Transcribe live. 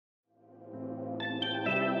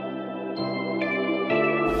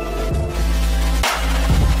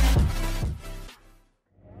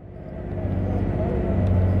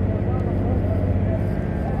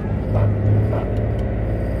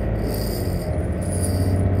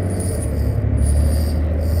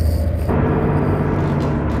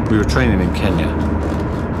We were training in Kenya,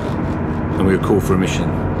 and we were called for a mission.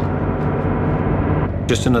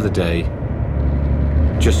 Just another day,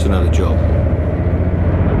 just another job.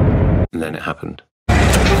 And then it happened.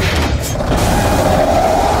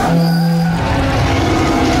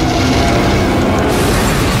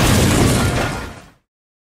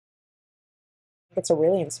 It's a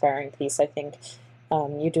really inspiring piece. I think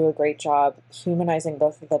you do a great job humanizing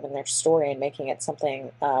both of them in their story and making it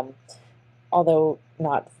something, although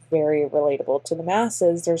not very relatable to the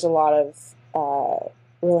masses, there's a lot of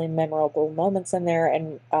really memorable moments in there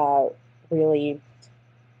and really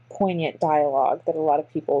poignant dialogue that a lot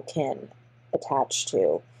of people can attach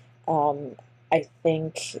to. I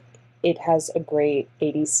think it has a great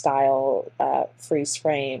 80s style freeze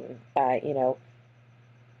frame,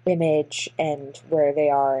 image and where they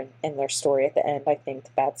are in their story at the end. I think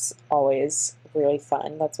that's always really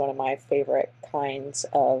fun. That's one of my favorite kinds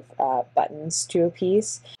of buttons to a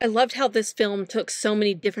piece. I loved how this film took so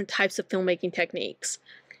many different types of filmmaking techniques.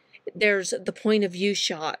 There's the point of view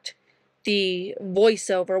shot, the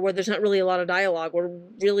voiceover where there's not really a lot of dialogue. We're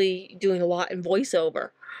really doing a lot in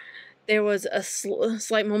voiceover. There was a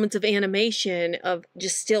slight moments of animation of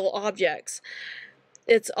just still objects.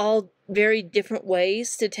 It's all very different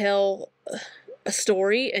ways to tell a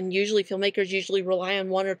story, and usually filmmakers rely on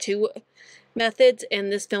one or two methods,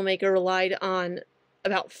 and this filmmaker relied on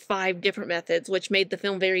about 5 different methods, which made the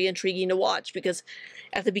film very intriguing to watch, because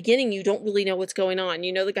at the beginning you don't really know what's going on.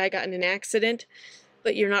 You know the guy got in an accident,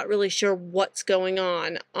 but you're not really sure what's going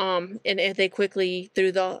on. And they quickly,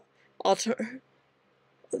 through all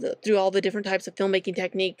the different types of filmmaking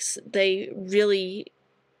techniques, they really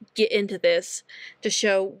get into this to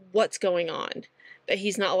show what's going on, that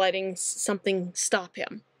he's not letting something stop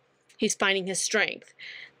him. He's finding his strength.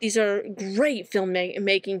 These are great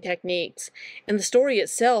filmmaking techniques, and the story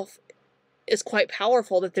itself is quite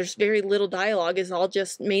powerful, that there's very little dialogue. It's all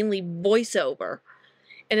just mainly voiceover,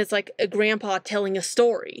 and it's like a grandpa telling a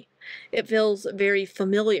story. It feels very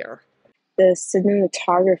familiar. The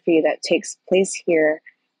cinematography that takes place here,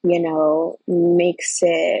 makes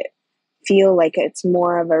it feel like it's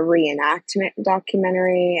more of a reenactment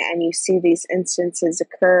documentary, and you see these instances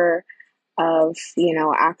occur of,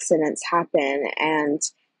 accidents happen, and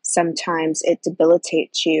sometimes it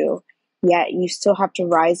debilitates you, yet you still have to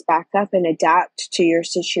rise back up and adapt to your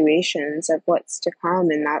situations of what's to come.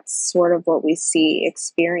 And that's sort of what we see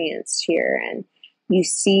experienced here. And you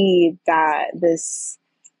see that this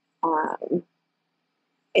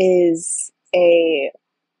is a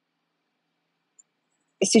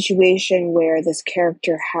situation where this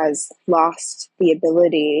character has lost the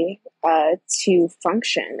ability to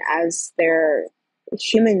function as they're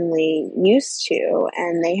humanly used to,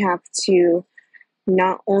 and they have to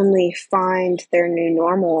not only find their new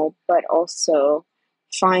normal, but also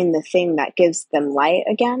find the thing that gives them light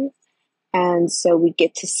again. And so we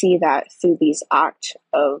get to see that through these act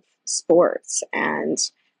of sports and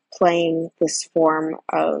playing this form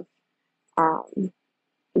of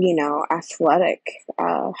athletic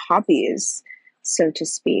hobbies, so to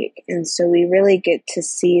speak. And so we really get to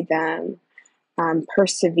see them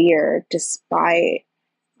persevere despite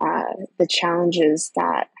the challenges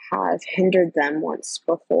that have hindered them once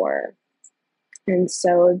before. And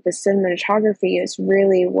so the cinematography is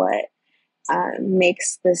really what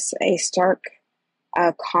makes this a stark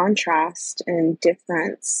contrast and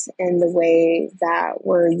difference in the way that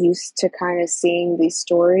we're used to kind of seeing these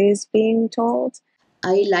stories being told.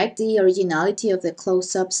 I like the originality of the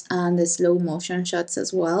close-ups and the slow motion shots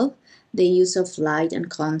as well. The use of light and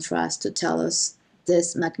contrast to tell us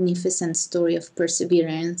this magnificent story of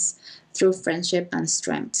perseverance through friendship and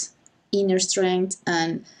strength. Inner strength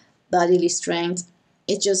and bodily strength.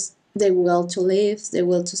 It's just the will to live, the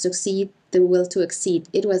will to succeed, the will to exceed.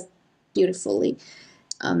 It was beautifully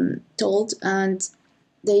told, and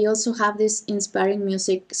they also have this inspiring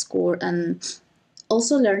music score, and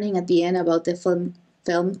also learning at the end about the film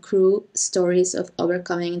crew stories of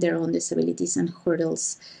overcoming their own disabilities and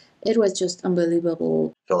hurdles. It was just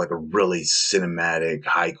unbelievable. Felt like a really cinematic,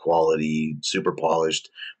 high quality, super polished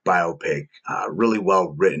biopic. Really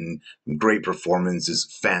well written, great performances,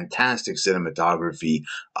 fantastic cinematography.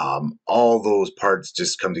 All those parts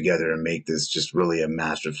just come together and make this just really a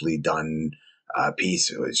masterfully done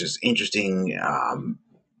piece. It was just interesting.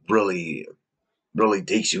 Really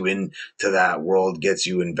takes you into that world, gets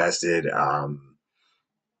you invested.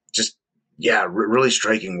 Really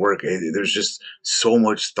striking work. There's just so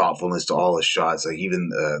much thoughtfulness to all the shots. Like even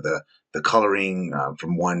the coloring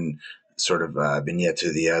from one sort of vignette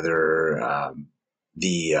to the other.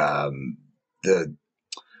 The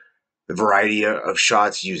the variety of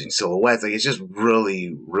shots using silhouettes. Like, it's just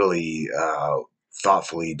really, really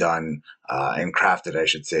thoughtfully done and crafted, I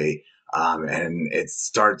should say. And it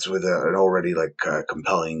starts with an already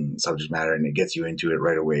compelling subject matter, and it gets you into it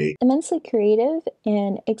right away. Immensely creative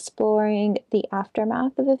in exploring the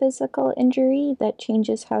aftermath of a physical injury that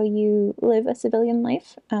changes how you live a civilian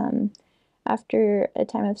life after a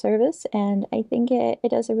time of service. And I think it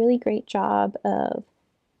does a really great job of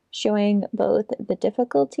showing both the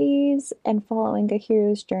difficulties and following a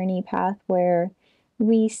hero's journey path where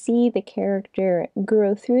we see the character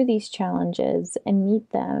grow through these challenges and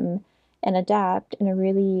meet them and adapt in a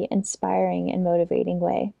really inspiring and motivating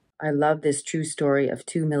way. I love this true story of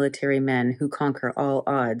two military men who conquer all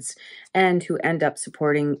odds and who end up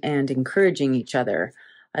supporting and encouraging each other.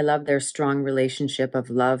 I love their strong relationship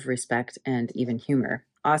of love, respect, and even humor.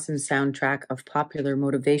 Awesome soundtrack of popular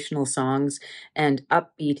motivational songs and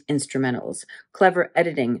upbeat instrumentals. Clever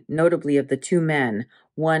editing, notably of the two men,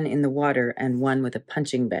 one in the water and one with a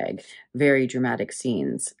punching bag. Very dramatic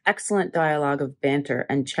scenes. Excellent dialogue of banter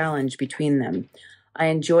and challenge between them. I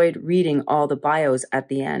enjoyed reading all the bios at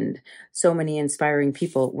the end. So many inspiring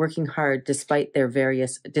people working hard despite their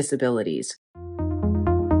various disabilities.